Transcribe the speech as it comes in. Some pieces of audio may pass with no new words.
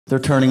They're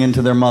turning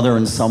into their mother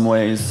in some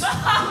ways.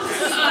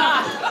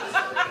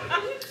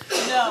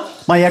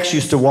 My ex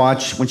used to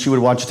watch, when she would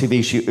watch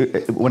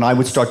TV, when I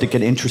would start to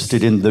get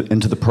interested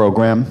into the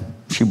program,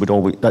 she would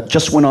always,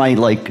 just when I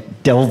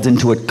like delved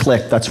into it,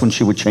 click, that's when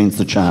she would change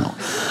the channel.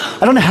 I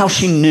don't know how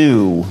she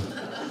knew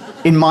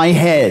in my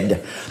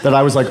head that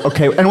I was like,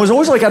 okay, and it was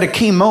always like at a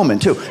key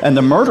moment too, and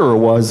the murderer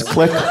was,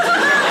 click.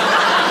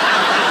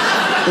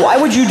 Why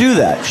would you do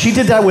that? She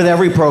did that with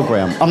every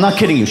program. I'm not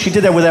kidding you. She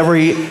did that with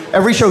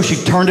every show. She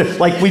turned it,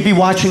 like we'd be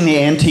watching the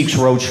Antiques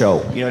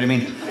Roadshow, you know what I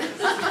mean?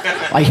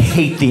 I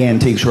hate the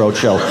Antiques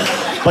Roadshow.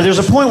 But there's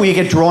a point where you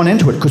get drawn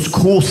into it because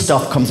cool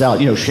stuff comes out,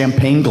 you know,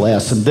 champagne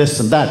glass and this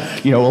and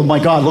that. You know, oh my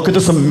God, look at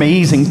this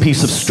amazing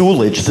piece of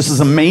stoolage. This is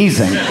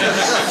amazing.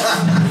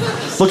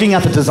 Looking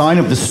at the design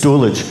of the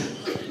stoolage,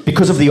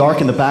 because of the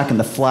arc in the back and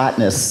the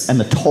flatness and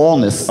the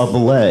tallness of the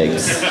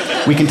legs,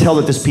 we can tell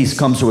that this piece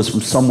comes to us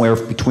from somewhere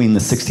between the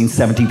 16th,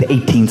 17th,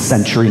 18th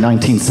century,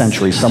 19th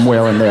century,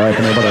 somewhere in there. I've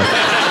been able to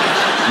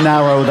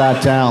narrow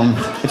that down.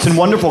 It's in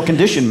wonderful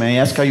condition. May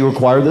I ask how you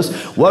acquired this?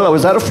 Well, I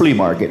was at a flea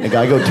market, and the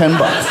guy go, $10.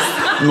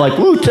 I'm like,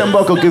 ooh, $10,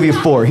 I'll give you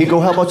 4. He go,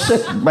 how about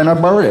 6? And I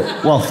borrowed it.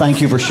 Well,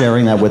 thank you for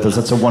sharing that with us.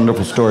 That's a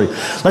wonderful story.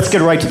 Let's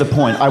get right to the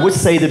point. I would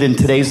say that in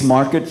today's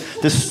market,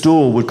 this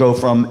stool would go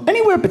from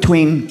anywhere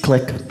between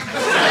click.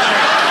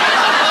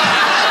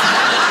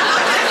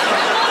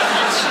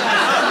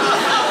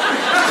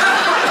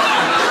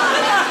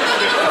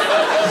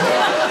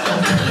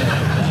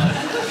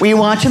 Were you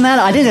watching that?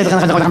 I did it.